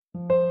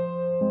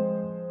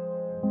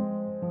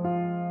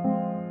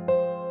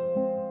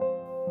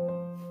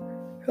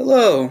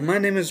Hello, my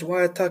name is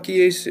Wayataki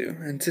Yesu,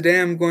 and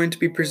today I'm going to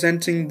be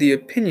presenting the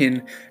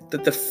opinion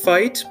that the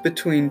fight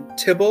between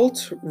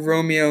Tybalt,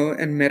 Romeo,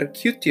 and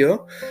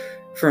Mercutio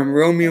from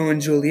Romeo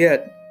and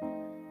Juliet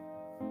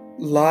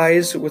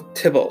lies with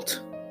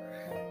Tybalt.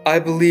 I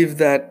believe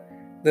that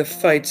the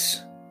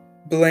fight's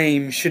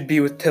blame should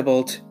be with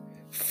Tybalt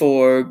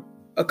for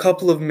a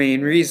couple of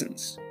main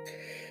reasons.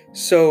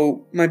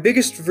 So, my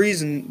biggest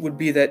reason would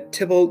be that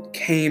Tybalt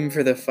came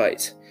for the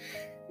fight.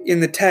 In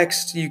the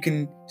text, you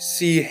can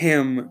see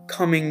him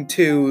coming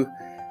to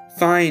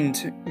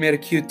find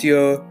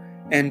Mercutio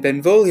and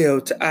Benvolio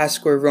to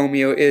ask where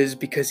Romeo is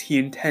because he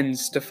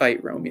intends to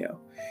fight Romeo.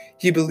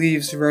 He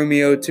believes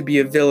Romeo to be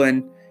a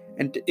villain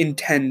and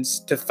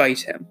intends to fight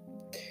him.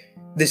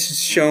 This is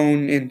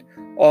shown in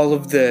all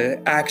of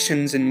the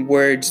actions and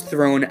words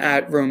thrown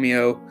at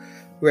Romeo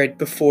right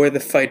before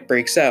the fight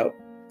breaks out.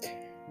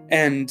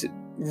 And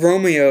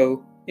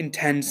Romeo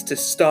intends to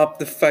stop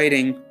the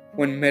fighting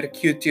when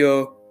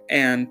Mercutio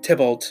and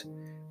Tybalt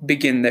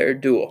begin their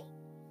duel.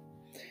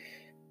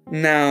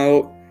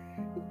 Now,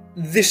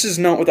 this is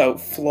not without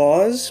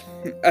flaws,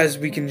 as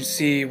we can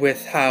see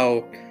with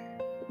how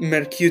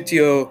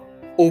Mercutio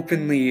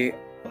openly,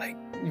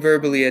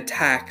 verbally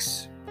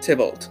attacks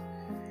Tybalt.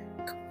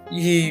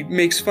 He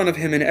makes fun of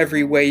him in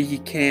every way he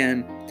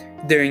can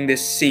during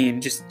this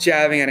scene, just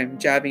jabbing at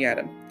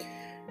him.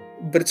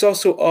 But it's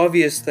also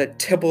obvious that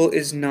Tybalt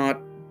is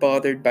not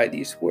bothered by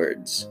these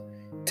words.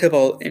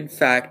 Tybalt, in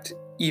fact,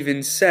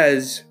 even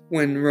says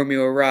when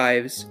Romeo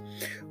arrives,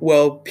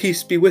 "Well,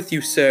 peace be with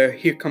you, sir,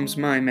 here comes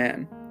my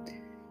man."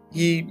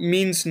 He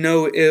means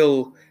no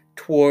ill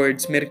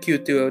towards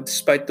Mercutio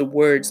despite the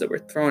words that were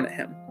thrown at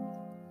him.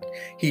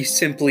 He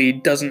simply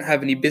doesn't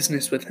have any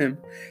business with him,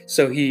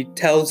 so he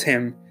tells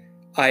him,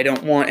 "I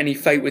don't want any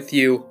fight with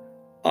you,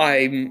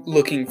 I'm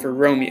looking for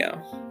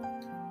Romeo."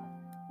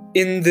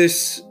 In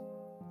this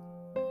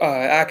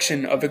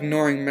action of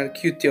ignoring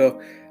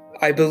Mercutio,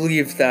 I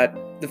believe that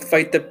the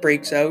fight that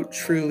breaks out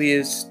truly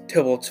is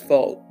Tybalt's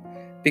fault,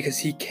 because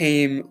he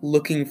came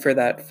looking for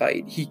that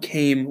fight. He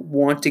came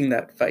wanting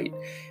that fight.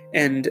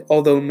 And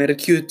although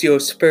Mercutio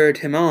spurred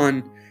him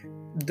on,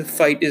 the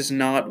fight is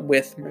not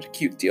with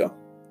Mercutio.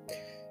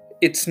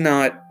 It's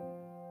not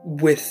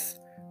with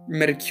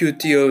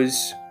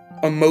Mercutio's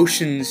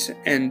emotions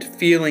and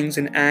feelings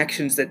and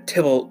actions that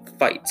Tybalt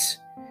fights.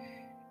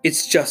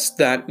 It's just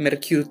that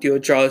Mercutio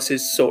draws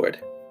his sword.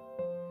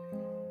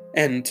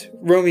 And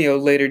Romeo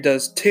later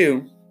does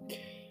too.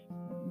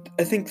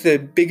 I think the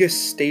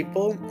biggest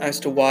staple as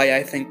to why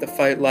I think the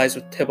fight lies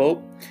with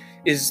Tybalt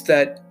is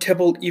that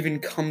Tybalt even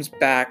comes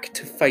back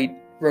to fight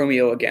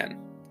Romeo again.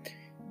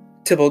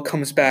 Tybalt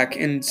comes back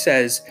and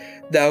says,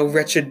 "Thou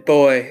wretched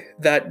boy,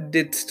 that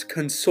didst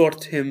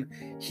consort him,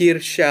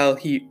 here shall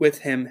he with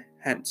him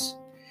hence."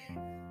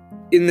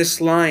 In this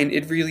line,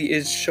 it really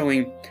is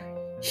showing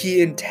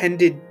he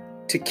intended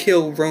to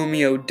kill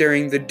Romeo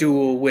during the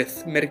duel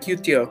with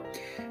Mercutio,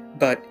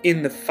 but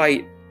in the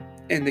fight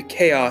and the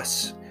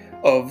chaos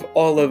of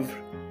all of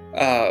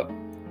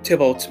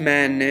Tybalt's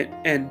men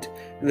and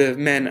the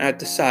men at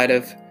the side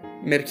of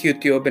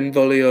Mercutio,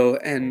 Benvolio,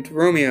 and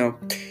Romeo,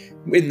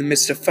 in the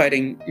midst of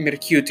fighting,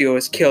 Mercutio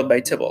is killed by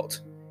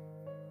Tybalt.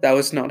 That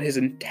was not his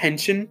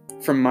intention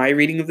from my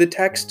reading of the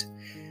text,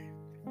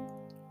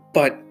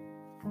 but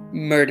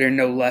murder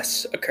no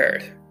less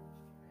occurred.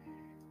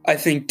 I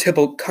think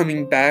Tybalt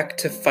coming back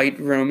to fight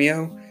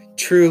Romeo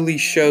truly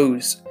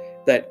shows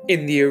that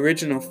in the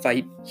original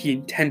fight, he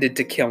intended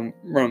to kill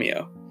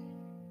Romeo.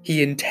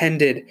 He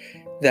intended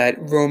that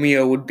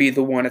Romeo would be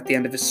the one at the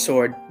end of his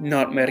sword,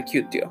 not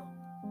Mercutio.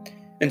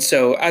 And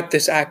so, at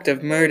this act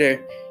of murder,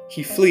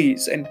 he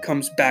flees and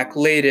comes back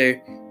later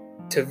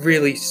to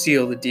really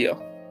seal the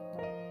deal.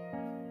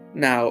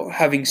 Now,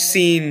 having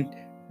seen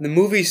the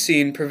movie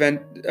scene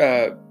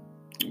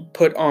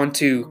put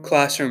onto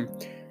Classroom,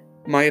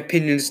 my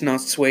opinion is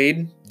not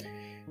swayed.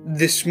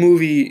 This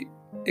movie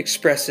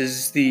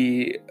expresses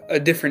a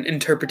different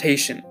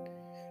interpretation,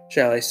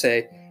 shall I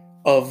say,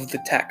 of the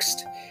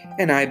text.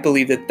 And I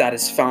believe that that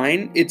is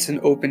fine. It's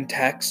an open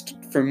text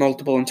for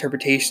multiple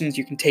interpretations.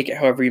 You can take it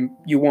however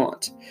you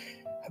want.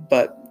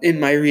 But in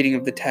my reading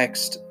of the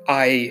text,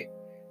 I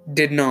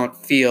did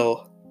not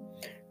feel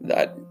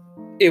that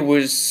it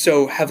was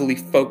so heavily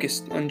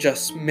focused on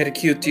just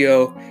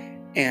Mercutio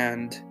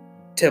and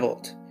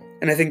Tybalt.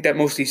 And I think that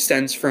mostly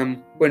stems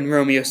from when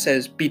Romeo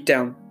says, "Beat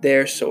down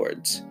their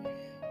swords."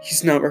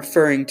 He's not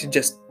referring to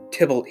just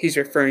Tybalt, he's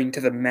referring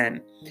to the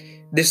men.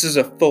 This is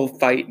a full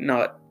fight,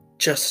 not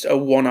just a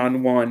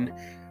one-on-one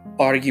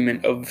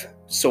argument of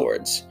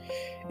swords.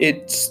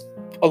 It's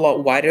a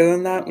lot wider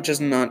than that, which is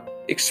not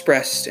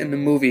expressed in the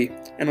movie.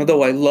 And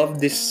although I love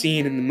this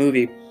scene in the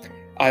movie,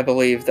 I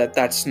believe that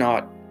that's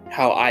not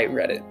how I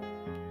read it.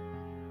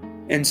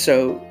 And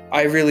so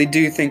I really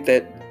do think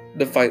that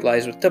the fight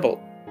lies with Tybalt.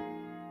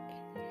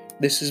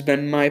 This has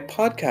been my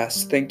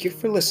podcast. Thank you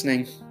for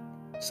listening.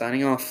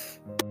 Signing off.